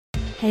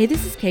Hey,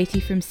 this is Katie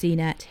from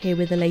CNET, here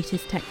with the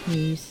latest tech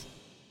news.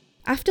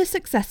 After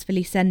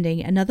successfully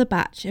sending another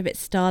batch of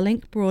its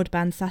Starlink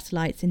broadband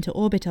satellites into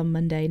orbit on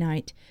Monday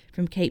night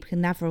from Cape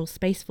Canaveral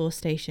Space Force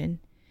Station,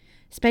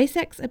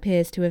 SpaceX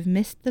appears to have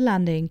missed the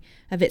landing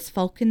of its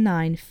Falcon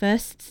 9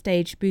 first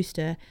stage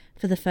booster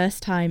for the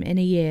first time in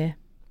a year.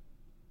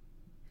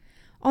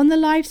 On the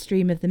live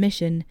stream of the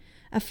mission,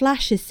 a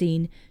flash is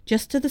seen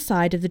just to the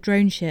side of the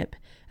drone ship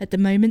at the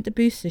moment the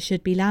booster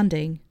should be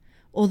landing,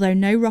 although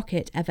no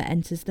rocket ever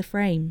enters the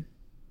frame.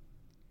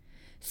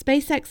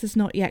 SpaceX has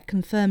not yet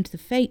confirmed the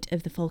fate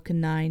of the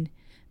Falcon 9,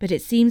 but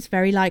it seems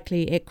very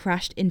likely it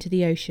crashed into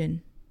the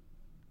ocean.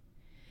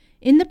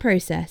 In the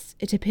process,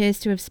 it appears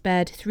to have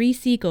spared 3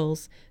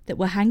 seagulls that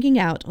were hanging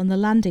out on the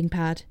landing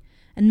pad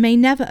and may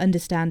never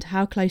understand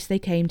how close they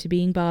came to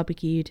being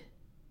barbecued.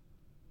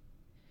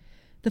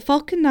 The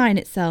Falcon 9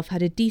 itself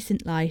had a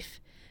decent life,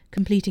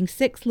 completing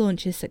 6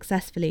 launches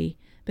successfully,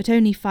 but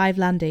only 5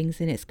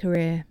 landings in its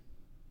career.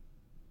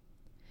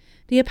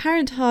 The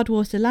apparent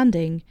hard-water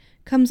landing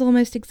comes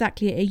almost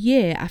exactly a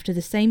year after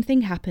the same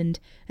thing happened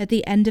at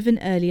the end of an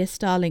earlier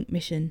Starlink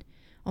mission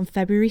on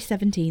February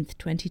 17,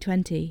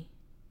 2020.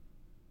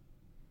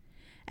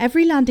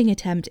 Every landing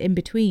attempt in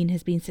between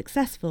has been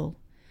successful,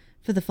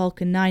 for the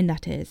Falcon 9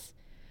 that is,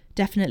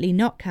 definitely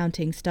not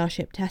counting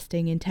Starship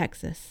testing in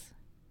Texas.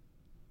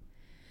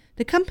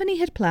 The company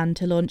had planned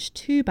to launch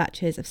 2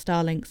 batches of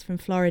Starlinks from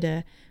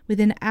Florida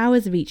within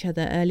hours of each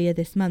other earlier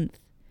this month,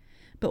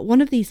 but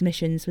one of these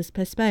missions was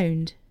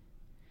postponed.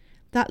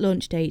 That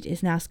launch date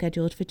is now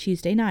scheduled for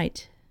Tuesday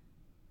night.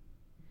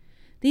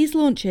 These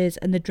launches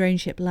and the drone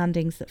ship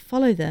landings that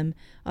follow them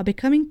are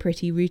becoming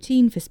pretty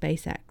routine for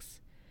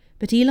SpaceX,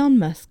 but Elon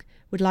Musk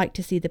would like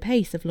to see the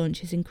pace of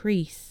launches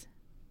increase.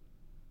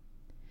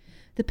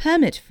 The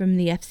permit from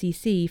the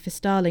FCC for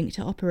Starlink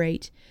to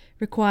operate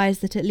requires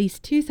that at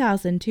least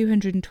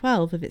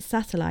 2,212 of its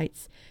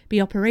satellites be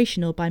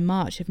operational by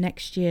March of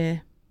next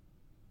year.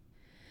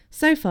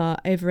 So far,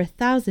 over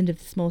 1,000 of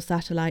the small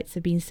satellites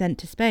have been sent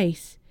to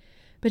space,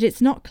 but it's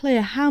not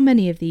clear how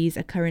many of these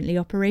are currently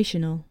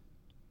operational.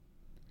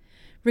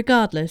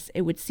 Regardless,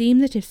 it would seem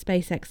that if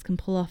SpaceX can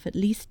pull off at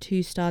least 2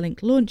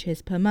 Starlink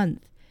launches per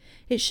month,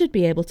 it should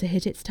be able to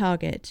hit its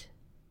target.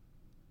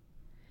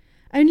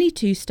 Only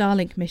 2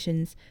 Starlink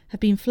missions have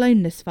been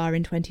flown this far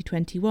in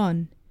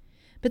 2021,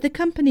 but the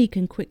company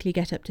can quickly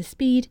get up to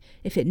speed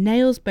if it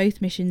nails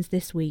both missions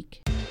this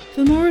week.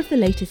 For more of the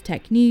latest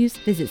tech news,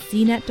 visit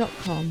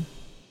cnet.com.